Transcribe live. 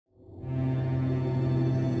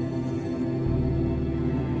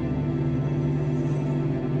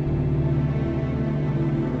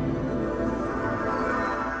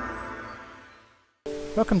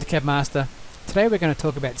Welcome to CabMaster. Today we're going to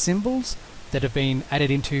talk about symbols that have been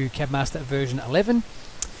added into CabMaster version 11.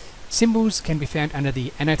 Symbols can be found under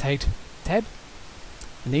the Annotate tab,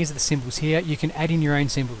 and these are the symbols here. You can add in your own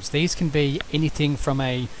symbols. These can be anything from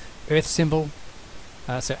a earth symbol,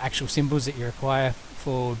 so actual symbols that you require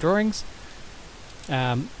for drawings.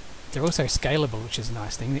 They're also scalable, which is a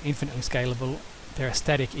nice thing. They're infinitely scalable. They're a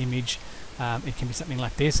static image. It can be something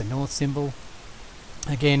like this, a north symbol.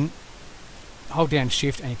 Again, hold down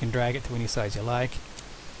shift and you can drag it to any size you like,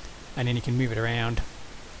 and then you can move it around,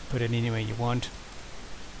 put it anywhere you want.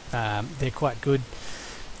 They're quite good.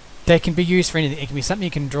 They can be used for anything. It can be something you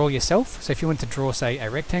can draw yourself. So if you want to draw, say, a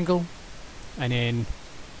rectangle, and then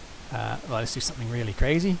well, let's do something really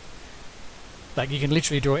crazy. Like, you can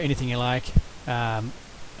literally draw anything you like.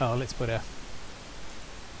 Oh, let's put a...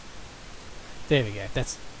 There we go.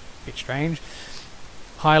 That's a bit strange.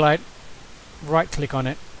 Highlight, right click on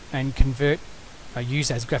it, and convert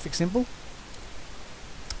use as graphic symbol.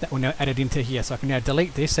 That will now add it into here, so I can now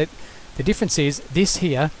delete this. So the difference is this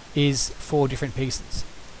here is 4 different pieces.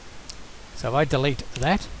 So if I delete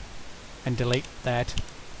that and delete that,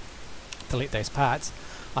 delete those parts,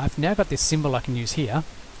 I've now got this symbol I can use here,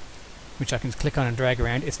 which I can click on and drag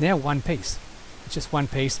around. It's now one piece. It's just one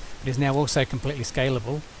piece, but it's now also completely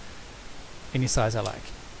scalable any size I like.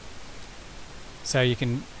 So you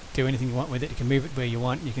can do anything you want with it. You can move it where you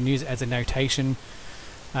want. You can use it as a notation.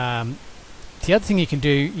 The other thing you can do,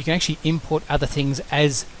 you can actually import other things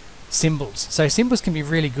as symbols. So symbols can be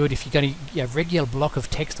really good if you're going to have a regular block of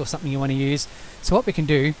text or something you want to use. So what we can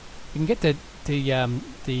do, you can get the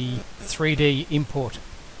 3D import.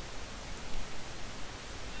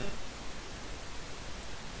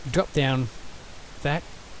 Drop down that,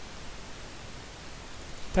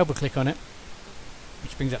 double click on it,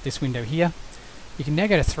 which brings up this window here. You can now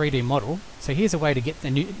go to 3D model. So here's a way to get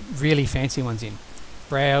the new, really fancy ones in.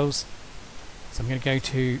 Browse. So I'm going to go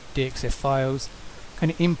to DXF files. I'm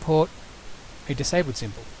going to import a disabled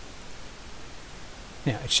symbol.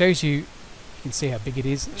 Now it shows you, you can see how big it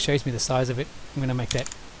is. It shows me the size of it. I'm going to make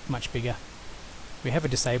that much bigger. We have a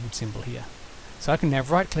disabled symbol here. So I can now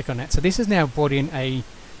right click on that. So this has now brought in a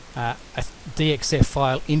DXF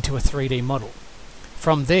file into a 3D model.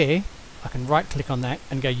 From there, I can right click on that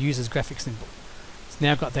and go use as graphic symbol.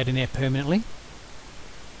 Now got that in there permanently.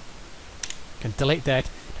 Can delete that.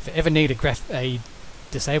 If I ever need a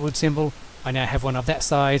disabled symbol, I now have one of that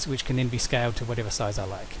size, which can then be scaled to whatever size I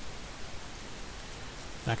like.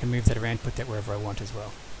 And I can move that around, put that wherever I want as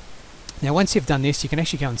well. Now once you've done this, you can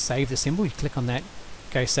actually go and save the symbol. You click on that,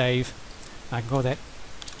 go save. I can call that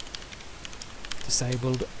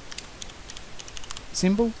disabled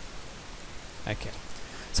symbol. Okay.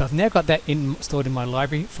 So I've now got that stored in my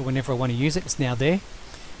library for whenever I want to use it. It's now there.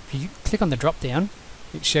 If you click on the drop down,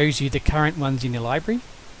 it shows you the current ones in your library,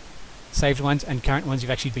 saved ones, and current ones you've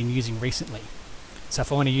actually been using recently. So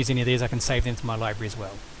if I want to use any of these, I can save them to my library as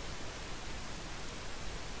well.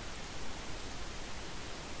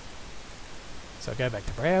 So I go back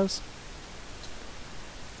to Browse,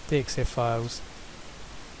 DXF files,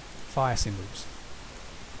 fire symbols.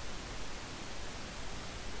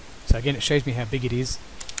 So again, it shows me how big it is.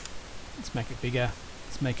 Let's make it bigger.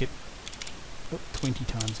 Let's make it 20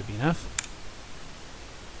 times would be enough.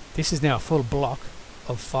 This is now a full block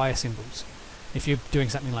of fire symbols. If you're doing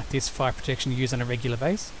something like this, fire protection you use on a regular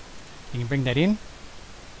base, you can bring that in.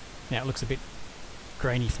 Now it looks a bit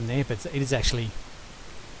grainy from there, but it is actually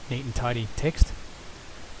neat and tidy text.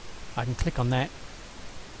 I can click on that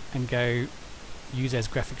and go use as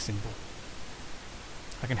graphic symbol.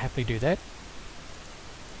 I can happily do that,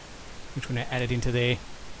 which will now add it into there.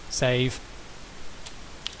 Save,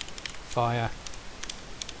 fire,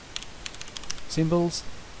 symbols.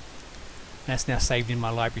 That's now saved in my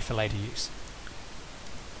library for later use.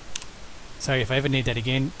 So if I ever need that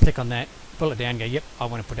again, click on that, pull it down, go, yep, I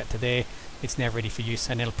want to put that to there. It's now ready for use,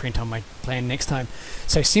 and it'll print on my plan next time.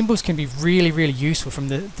 So symbols can be really, really useful. From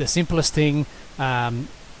the simplest thing,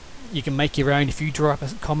 you can make your own. If you draw up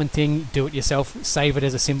a common thing, do it yourself, save it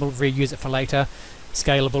as a symbol, reuse it for later.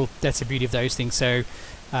 Scalable, that's the beauty of those things. So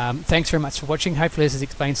thanks very much for watching. Hopefully this has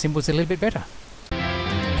explained symbols a little bit better.